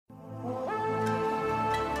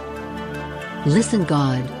Listen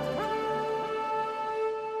God.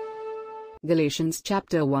 Galatians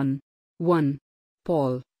chapter 1. 1.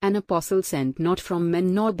 Paul, an apostle sent not from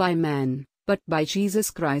men nor by man, but by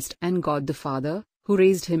Jesus Christ and God the Father, who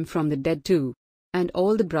raised him from the dead too. And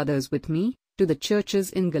all the brothers with me, to the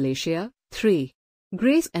churches in Galatia. 3.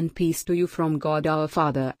 Grace and peace to you from God our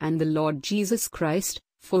Father and the Lord Jesus Christ,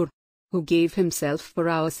 who gave himself for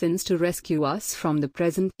our sins to rescue us from the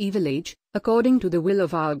present evil age, according to the will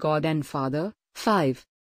of our God and Father. 5.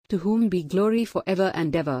 To whom be glory forever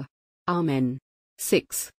and ever. Amen.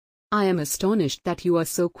 6. I am astonished that you are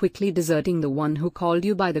so quickly deserting the one who called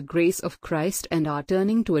you by the grace of Christ and are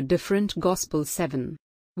turning to a different gospel. 7.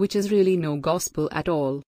 Which is really no gospel at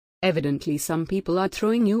all. Evidently some people are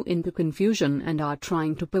throwing you into confusion and are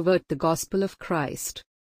trying to pervert the gospel of Christ.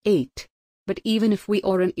 8. But even if we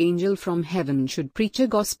or an angel from heaven should preach a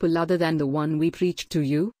gospel other than the one we preached to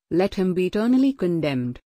you, let him be eternally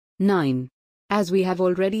condemned. 9. As we have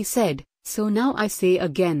already said, so now I say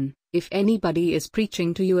again, if anybody is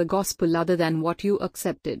preaching to you a gospel other than what you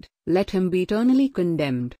accepted, let him be eternally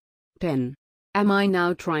condemned. 10. Am I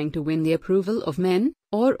now trying to win the approval of men,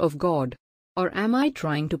 or of God? Or am I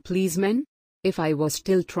trying to please men? If I was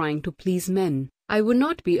still trying to please men, I would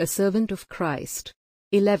not be a servant of Christ.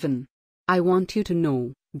 11. I want you to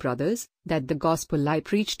know, brothers, that the gospel I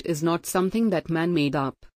preached is not something that man made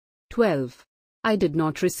up. 12. I did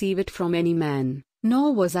not receive it from any man,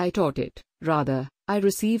 nor was I taught it, rather, I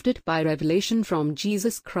received it by revelation from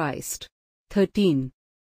Jesus Christ. 13.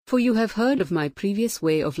 For you have heard of my previous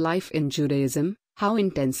way of life in Judaism, how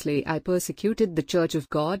intensely I persecuted the church of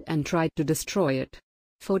God and tried to destroy it.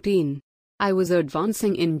 14. I was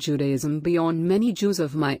advancing in Judaism beyond many Jews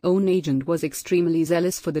of my own age and was extremely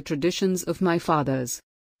zealous for the traditions of my fathers.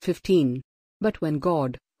 15. But when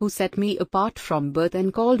God, who set me apart from birth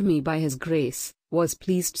and called me by his grace, was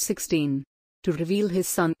pleased 16. To reveal his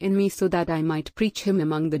Son in me so that I might preach him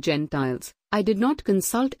among the Gentiles, I did not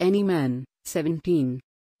consult any man. 17.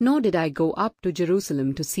 Nor did I go up to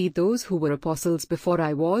Jerusalem to see those who were apostles before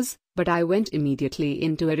I was, but I went immediately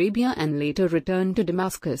into Arabia and later returned to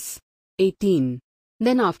Damascus. 18.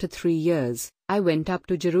 Then after 3 years, I went up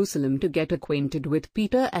to Jerusalem to get acquainted with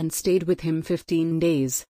Peter and stayed with him 15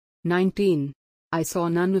 days. 19. I saw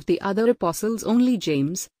none of the other apostles, only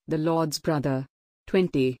James, the Lord's brother.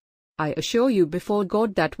 20. I assure you before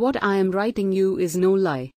God that what I am writing you is no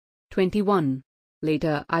lie. 21.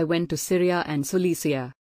 Later I went to Syria and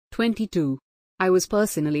Cilicia. 22. I was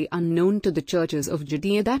personally unknown to the churches of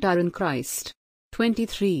Judea that are in Christ.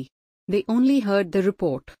 23. They only heard the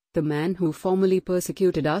report, the man who formerly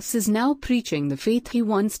persecuted us is now preaching the faith he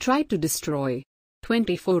once tried to destroy.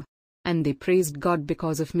 24. And they praised God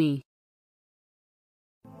because of me.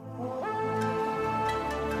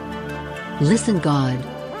 Listen God.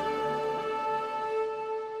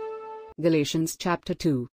 Galatians chapter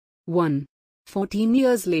 2. 1. 14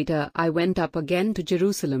 years later I went up again to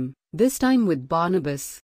Jerusalem, this time with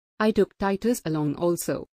Barnabas. I took Titus along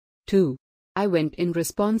also. 2. I went in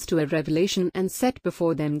response to a revelation and set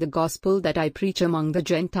before them the gospel that I preach among the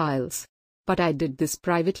Gentiles. But I did this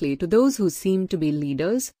privately to those who seemed to be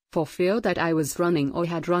leaders, for fear that I was running or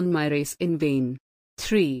had run my race in vain.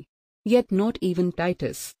 3. Yet not even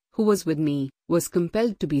Titus, who was with me, was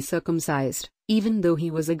compelled to be circumcised, even though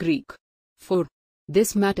he was a Greek. 4.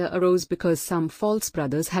 This matter arose because some false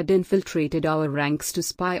brothers had infiltrated our ranks to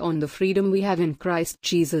spy on the freedom we have in Christ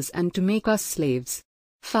Jesus and to make us slaves.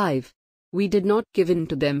 5. We did not give in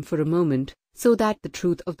to them for a moment, so that the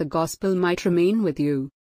truth of the gospel might remain with you.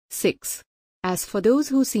 6. As for those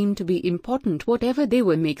who seem to be important, whatever they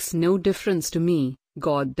were makes no difference to me.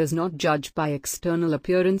 God does not judge by external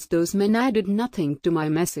appearance. Those men added nothing to my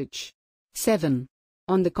message. 7.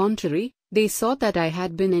 On the contrary, they saw that I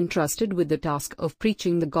had been entrusted with the task of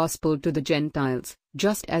preaching the gospel to the Gentiles,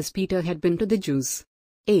 just as Peter had been to the Jews.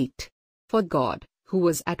 8. For God, who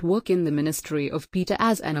was at work in the ministry of Peter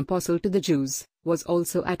as an apostle to the Jews, was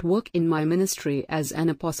also at work in my ministry as an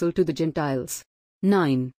apostle to the Gentiles.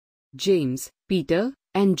 9. James, Peter,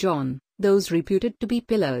 and John, those reputed to be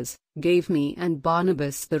pillars, gave me and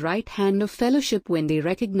Barnabas the right hand of fellowship when they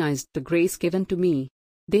recognized the grace given to me.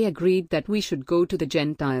 They agreed that we should go to the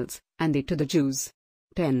Gentiles, and they to the Jews.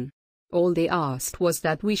 10. All they asked was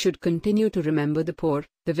that we should continue to remember the poor,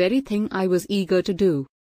 the very thing I was eager to do.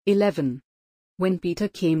 11. When Peter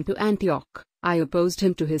came to Antioch, I opposed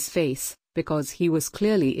him to his face, because he was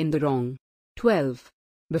clearly in the wrong. 12.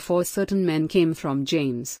 Before certain men came from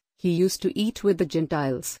James, he used to eat with the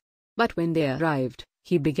Gentiles. But when they arrived,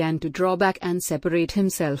 he began to draw back and separate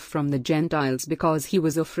himself from the Gentiles because he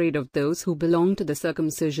was afraid of those who belonged to the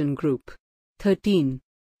circumcision group. 13.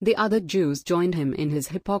 The other Jews joined him in his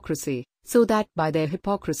hypocrisy, so that by their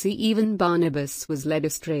hypocrisy even Barnabas was led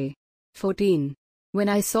astray. 14. When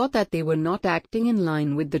I saw that they were not acting in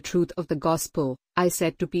line with the truth of the gospel, I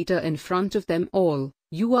said to Peter in front of them all,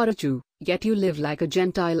 "You are a Jew, yet you live like a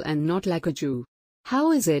Gentile and not like a Jew.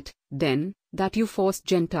 How is it, then, that you force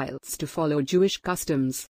Gentiles to follow Jewish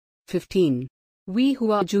customs?" 15. We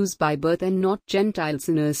who are Jews by birth and not Gentile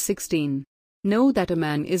sinners. 16. Know that a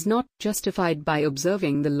man is not justified by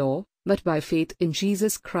observing the law, but by faith in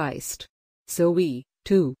Jesus Christ. So we,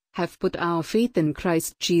 too, have put our faith in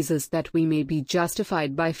Christ Jesus that we may be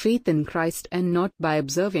justified by faith in Christ and not by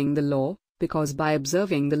observing the law, because by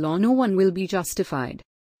observing the law no one will be justified.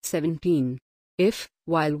 17. If,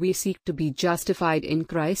 while we seek to be justified in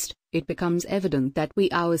Christ, it becomes evident that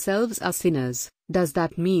we ourselves are sinners, does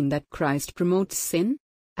that mean that Christ promotes sin?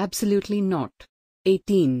 Absolutely not.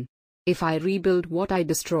 18. If I rebuild what I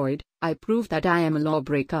destroyed, I prove that I am a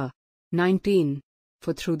lawbreaker. 19.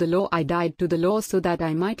 For through the law I died to the law so that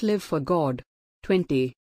I might live for God.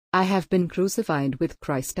 20. I have been crucified with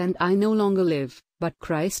Christ and I no longer live, but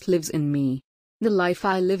Christ lives in me. The life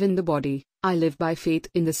I live in the body, I live by faith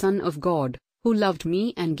in the Son of God, who loved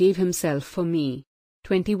me and gave himself for me.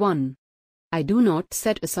 21. I do not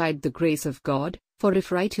set aside the grace of God, for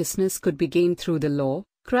if righteousness could be gained through the law,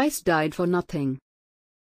 Christ died for nothing.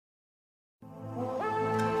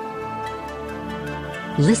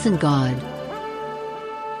 Listen God.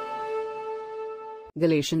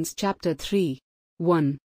 Galatians chapter 3.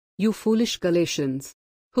 1. You foolish Galatians!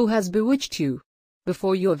 Who has bewitched you?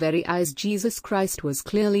 Before your very eyes Jesus Christ was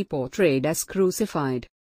clearly portrayed as crucified.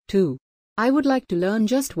 2. I would like to learn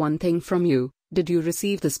just one thing from you. Did you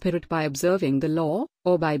receive the Spirit by observing the law,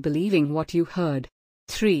 or by believing what you heard?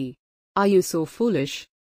 3. Are you so foolish?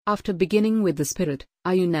 After beginning with the Spirit,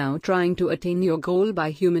 are you now trying to attain your goal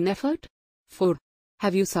by human effort? 4.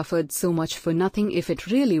 Have you suffered so much for nothing if it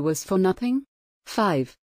really was for nothing?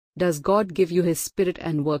 5. Does God give you His Spirit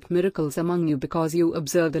and work miracles among you because you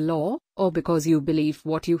observe the law, or because you believe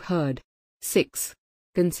what you heard? 6.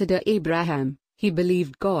 Consider Abraham. He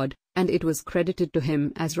believed God, and it was credited to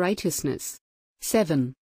him as righteousness.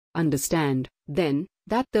 7. Understand, then,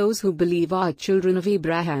 that those who believe are children of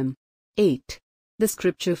Abraham. 8. The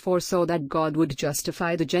Scripture foresaw that God would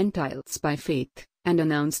justify the Gentiles by faith, and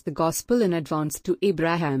announced the gospel in advance to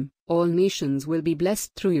Abraham, all nations will be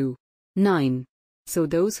blessed through you. 9. So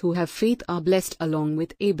those who have faith are blessed along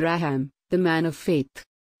with Abraham, the man of faith.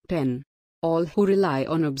 10. All who rely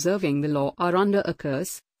on observing the law are under a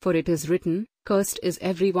curse, for it is written, "Cursed is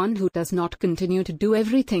everyone who does not continue to do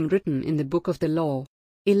everything written in the book of the law."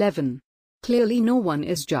 11. Clearly no one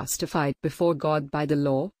is justified before God by the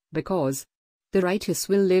law, because the righteous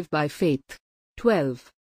will live by faith.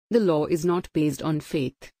 12. The law is not based on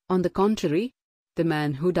faith, on the contrary, the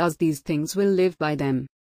man who does these things will live by them.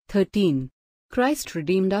 13. Christ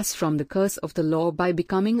redeemed us from the curse of the law by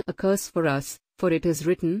becoming a curse for us, for it is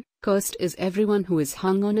written, "Cursed is everyone who is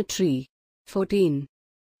hung on a tree." 14.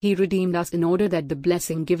 He redeemed us in order that the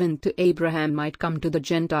blessing given to Abraham might come to the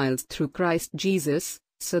Gentiles through Christ Jesus,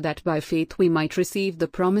 so that by faith we might receive the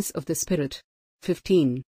promise of the Spirit.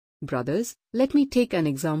 15. Brothers, let me take an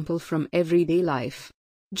example from everyday life.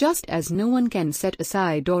 Just as no one can set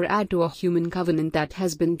aside or add to a human covenant that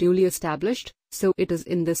has been duly established, so it is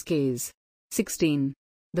in this case. 16.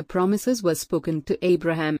 The promises were spoken to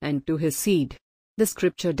Abraham and to his seed. The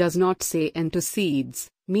Scripture does not say "and to seeds,"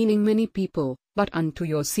 meaning many people, but "unto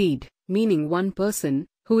your seed," meaning one person,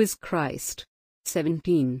 who is Christ.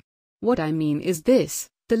 17. What I mean is this: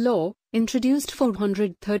 the law, introduced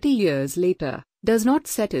 430 years later, does not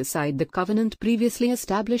set aside the covenant previously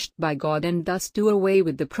established by God and thus do away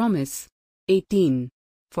with the promise. 18.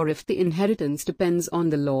 For if the inheritance depends on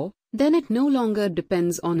the law, then it no longer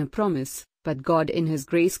depends on a promise, but God in His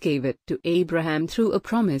grace gave it to Abraham through a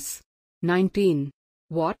promise. 19.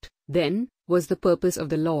 What, then, was the purpose of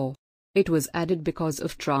the law? It was added because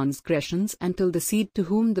of transgressions until the seed to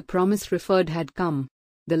whom the promise referred had come.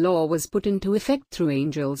 The law was put into effect through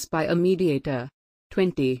angels by a mediator.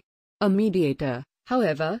 20. A mediator,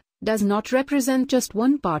 however, does not represent just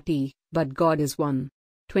one party, but God is one.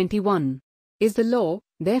 21. Is the law,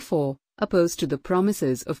 therefore, opposed to the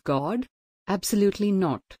promises of God? Absolutely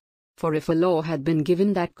not. For if a law had been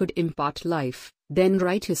given that could impart life, then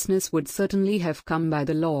righteousness would certainly have come by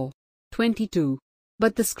the law. 22.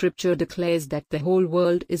 But the Scripture declares that the whole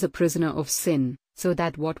world is a prisoner of sin, so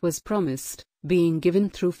that what was promised, being given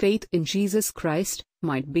through faith in Jesus Christ,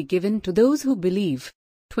 might be given to those who believe.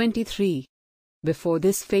 23. Before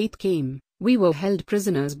this faith came, we were held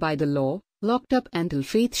prisoners by the law, locked up until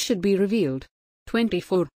faith should be revealed.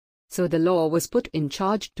 24. So the law was put in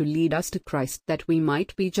charge to lead us to Christ that we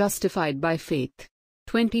might be justified by faith.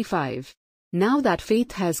 25. Now that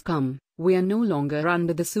faith has come, we are no longer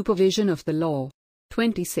under the supervision of the law.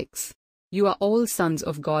 26. You are all sons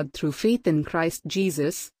of God through faith in Christ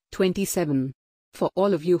Jesus. 27. For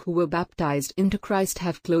all of you who were baptized into Christ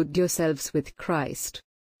have clothed yourselves with Christ.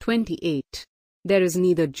 28. There is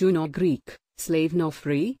neither Jew nor Greek, slave nor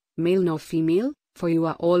free, male nor female, for you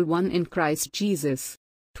are all one in Christ Jesus.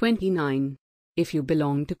 29. If you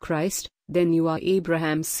belong to Christ, then you are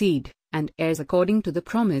Abraham's seed, and heirs according to the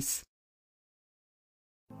promise.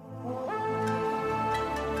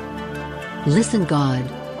 Listen God.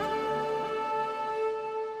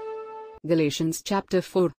 Galatians chapter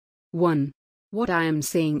 4. 1. What I am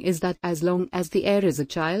saying is that as long as the heir is a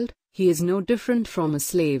child, he is no different from a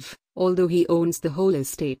slave, although he owns the whole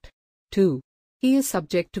estate. 2. He is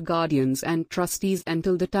subject to guardians and trustees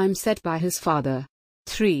until the time set by his father.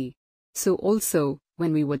 3. So also,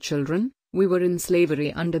 when we were children, we were in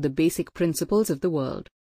slavery under the basic principles of the world.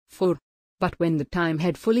 4. But when the time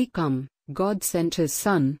had fully come, God sent his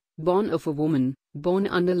Son, born of a woman, born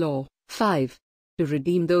under law. 5. To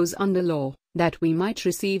redeem those under law, that we might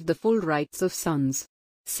receive the full rights of sons.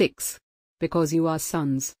 6. Because you are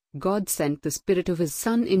sons, God sent the Spirit of his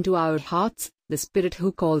Son into our hearts, the Spirit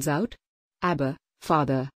who calls out, Abba,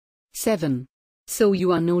 Father. 7. So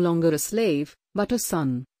you are no longer a slave, but a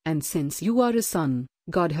son, and since you are a son,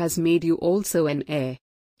 God has made you also an heir.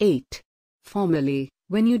 8. Formerly,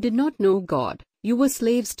 when you did not know God, you were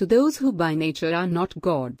slaves to those who by nature are not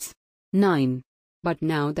gods. 9. But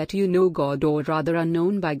now that you know God, or rather are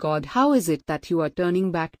known by God, how is it that you are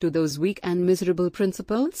turning back to those weak and miserable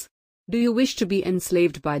principles? Do you wish to be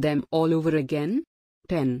enslaved by them all over again?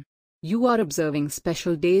 10. You are observing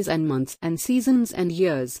special days and months and seasons and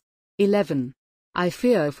years. 11. I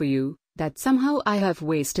fear for you, that somehow I have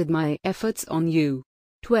wasted my efforts on you.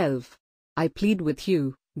 12. I plead with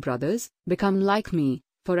you, brothers, become like me,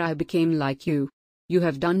 for I became like you. You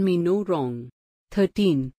have done me no wrong.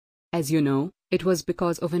 13. As you know, it was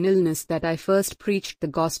because of an illness that I first preached the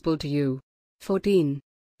gospel to you. 14.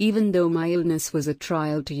 Even though my illness was a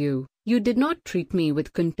trial to you, you did not treat me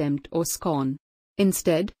with contempt or scorn.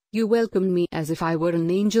 Instead, you welcomed me as if I were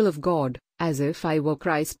an angel of God, as if I were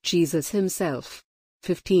Christ Jesus himself.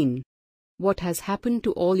 15. What has happened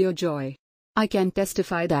to all your joy? I can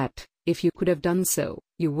testify that, if you could have done so,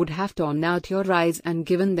 you would have torn out your eyes and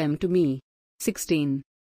given them to me. 16.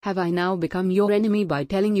 Have I now become your enemy by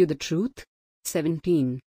telling you the truth?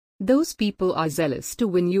 17. Those people are zealous to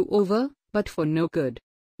win you over, but for no good.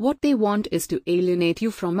 What they want is to alienate you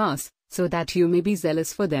from us, so that you may be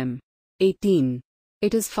zealous for them. 18.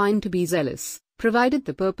 It is fine to be zealous, provided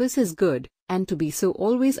the purpose is good, and to be so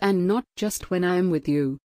always and not just when I am with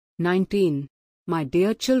you. 19. My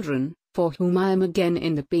dear children, for whom I am again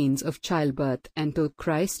in the pains of childbirth until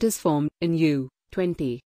Christ is formed in you.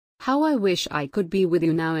 20. How I wish I could be with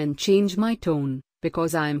you now and change my tone,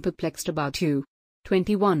 because I am perplexed about you.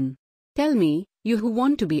 21. Tell me, you who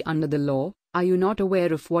want to be under the law, are you not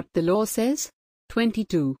aware of what the law says?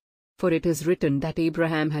 22. For it is written that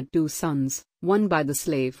Abraham had 2 sons, one by the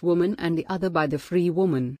slave woman and the other by the free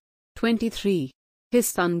woman. 23. His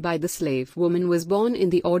son by the slave woman was born in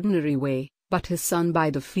the ordinary way, but his son by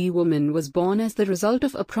the free woman was born as the result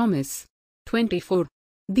of a promise. 24.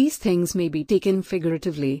 These things may be taken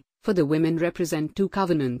figuratively, for the women represent 2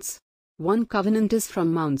 covenants. One covenant is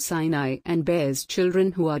from Mount Sinai and bears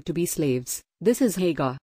children who are to be slaves. This is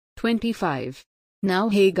Hagar. 25. Now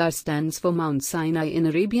Hagar stands for Mount Sinai in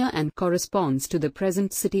Arabia and corresponds to the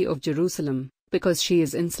present city of Jerusalem, because she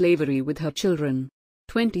is in slavery with her children.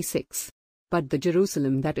 26. But the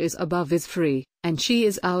Jerusalem that is above is free, and she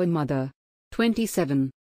is our mother.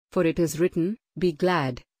 27. For it is written, Be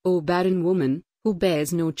glad, O barren woman, who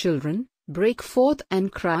bears no children, break forth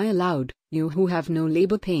and cry aloud, you who have no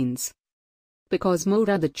labor pains. Because more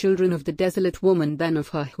are the children of the desolate woman than of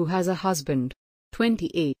her who has a husband.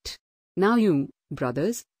 28. Now you,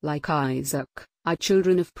 brothers, like Isaac, are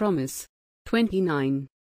children of promise. 29.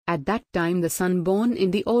 At that time the son born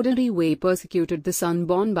in the ordinary way persecuted the son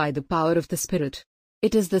born by the power of the Spirit.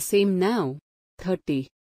 It is the same now. 30.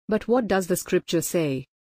 But what does the scripture say?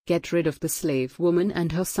 Get rid of the slave woman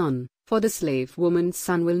and her son, for the slave woman's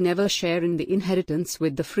son will never share in the inheritance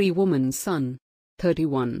with the free woman's son.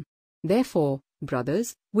 31. Therefore,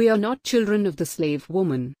 brothers, we are not children of the slave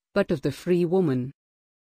woman, but of the free woman.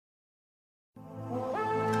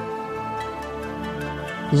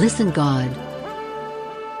 Listen God.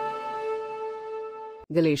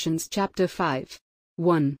 Galatians chapter 5.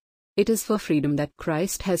 1. It is for freedom that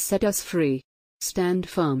Christ has set us free. Stand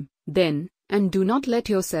firm, then, and do not let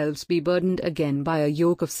yourselves be burdened again by a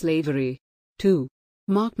yoke of slavery. 2.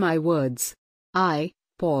 Mark my words. I,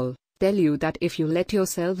 Paul, tell you that if you let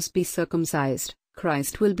yourselves be circumcised,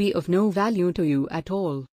 Christ will be of no value to you at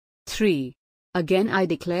all. 3. Again I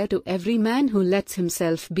declare to every man who lets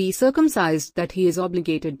himself be circumcised that he is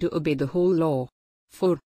obligated to obey the whole law.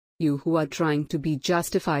 4. You who are trying to be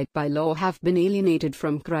justified by law have been alienated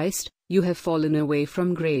from Christ, you have fallen away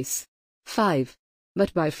from grace. 5.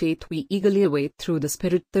 But by faith we eagerly await through the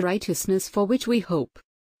Spirit the righteousness for which we hope.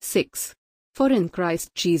 6. For in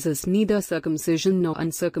Christ Jesus neither circumcision nor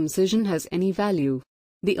uncircumcision has any value.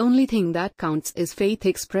 The only thing that counts is faith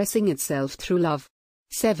expressing itself through love.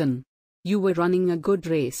 7. You were running a good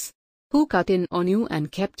race. Who cut in on you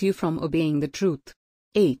and kept you from obeying the truth?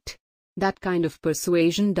 8. That kind of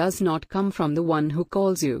persuasion does not come from the one who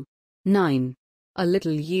calls you. 9. A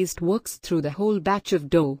little yeast works through the whole batch of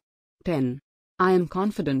dough. 10. I am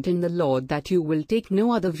confident in the Lord that you will take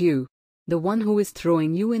no other view. The one who is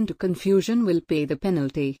throwing you into confusion will pay the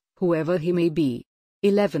penalty, whoever he may be.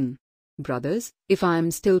 11. Brothers, if I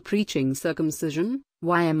am still preaching circumcision,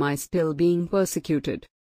 why am I still being persecuted?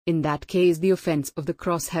 In that case the offense of the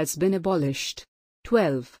cross has been abolished.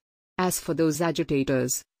 12. As for those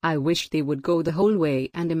agitators, I wish they would go the whole way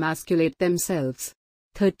and emasculate themselves.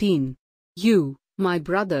 13. You, my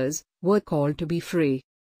brothers, were called to be free.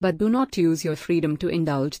 But do not use your freedom to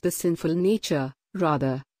indulge the sinful nature,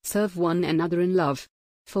 rather, serve one another in love.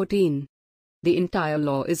 14. The entire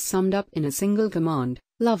law is summed up in a single command: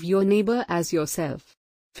 love your neighbor as yourself.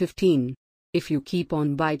 15. If you keep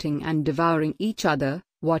on biting and devouring each other,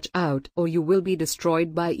 watch out or you will be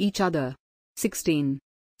destroyed by each other. 16.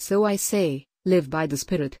 So I say, live by the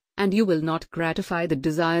Spirit, and you will not gratify the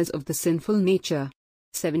desires of the sinful nature.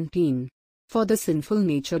 17. For the sinful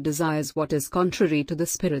nature desires what is contrary to the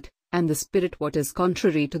Spirit, and the Spirit what is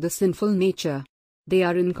contrary to the sinful nature. They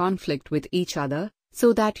are in conflict with each other,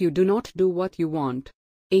 so that you do not do what you want.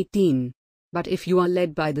 18. But if you are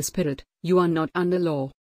led by the Spirit, you are not under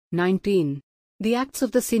law. 19. The acts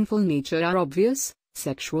of the sinful nature are obvious: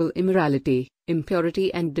 sexual immorality,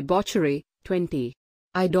 impurity and debauchery. 20.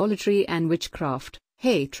 Idolatry and witchcraft,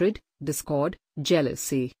 hatred, discord,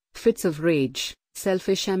 jealousy, fits of rage,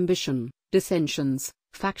 selfish ambition, dissensions,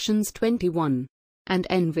 factions. 21. And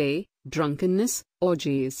envy, drunkenness,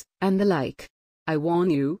 orgies, and the like. I warn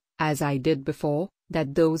you, as I did before,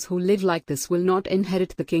 that those who live like this will not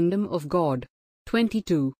inherit the kingdom of God.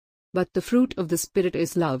 22. But the fruit of the Spirit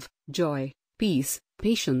is love, joy, peace,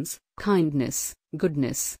 patience, kindness,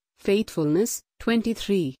 goodness, faithfulness.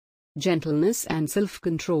 23. Gentleness and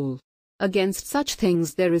self-control. Against such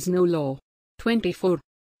things there is no law. 24.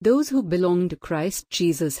 Those who belong to Christ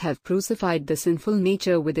Jesus have crucified the sinful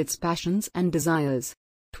nature with its passions and desires.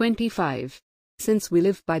 25. Since we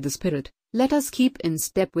live by the Spirit, let us keep in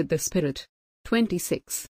step with the Spirit.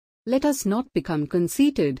 26. Let us not become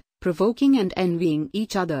conceited, provoking and envying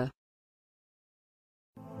each other.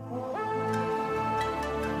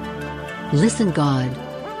 Listen God.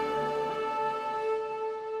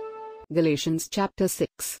 Galatians chapter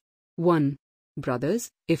 6. 1. Brothers,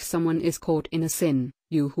 if someone is caught in a sin,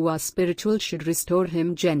 you who are spiritual should restore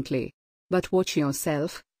him gently. But watch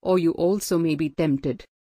yourself, or you also may be tempted.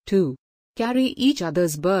 2. Carry each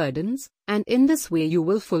other's burdens, and in this way you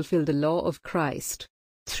will fulfill the law of Christ.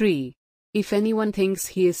 3. If anyone thinks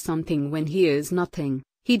he is something when he is nothing,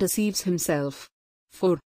 he deceives himself.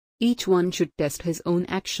 4. Each one should test his own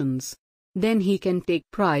actions. Then he can take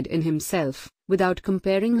pride in himself, without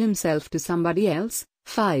comparing himself to somebody else.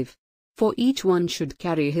 5. For each one should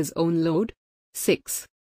carry his own load. 6.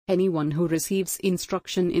 Anyone who receives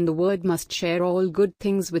instruction in the word must share all good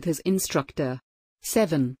things with his instructor.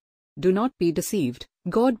 7. Do not be deceived,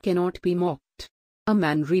 God cannot be mocked. A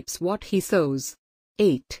man reaps what he sows.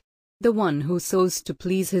 8. The one who sows to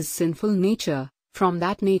please his sinful nature, from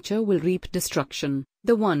that nature will reap destruction.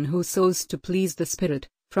 The one who sows to please the Spirit,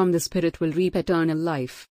 from the Spirit will reap eternal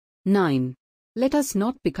life. 9. Let us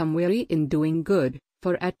not become weary in doing good,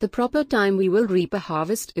 for at the proper time we will reap a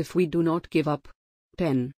harvest if we do not give up.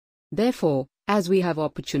 10. Therefore, as we have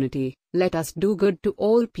opportunity, let us do good to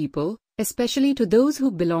all people, especially to those who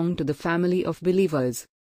belong to the family of believers.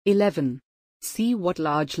 11. See what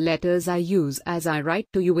large letters I use as I write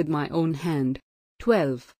to you with my own hand.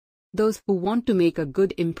 12. Those who want to make a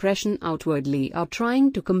good impression outwardly are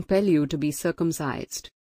trying to compel you to be circumcised.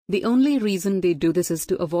 The only reason they do this is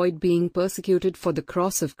to avoid being persecuted for the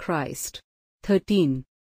cross of Christ. 13.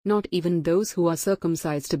 Not even those who are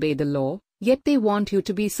circumcised obey the law, yet they want you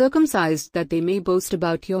to be circumcised that they may boast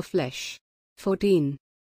about your flesh. 14.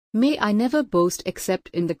 May I never boast except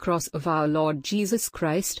in the cross of our Lord Jesus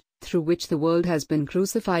Christ, through which the world has been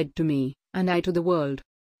crucified to me, and I to the world.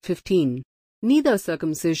 15. Neither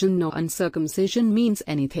circumcision nor uncircumcision means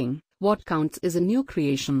anything. What counts is a new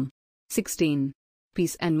creation. 16.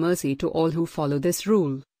 Peace and mercy to all who follow this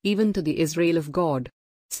rule, even to the Israel of God.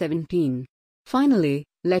 17. Finally,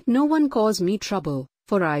 let no one cause me trouble,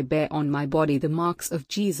 for I bear on my body the marks of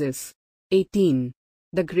Jesus. 18.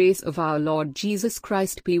 The grace of our Lord Jesus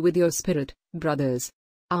Christ be with your spirit, brothers.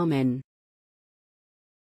 Amen.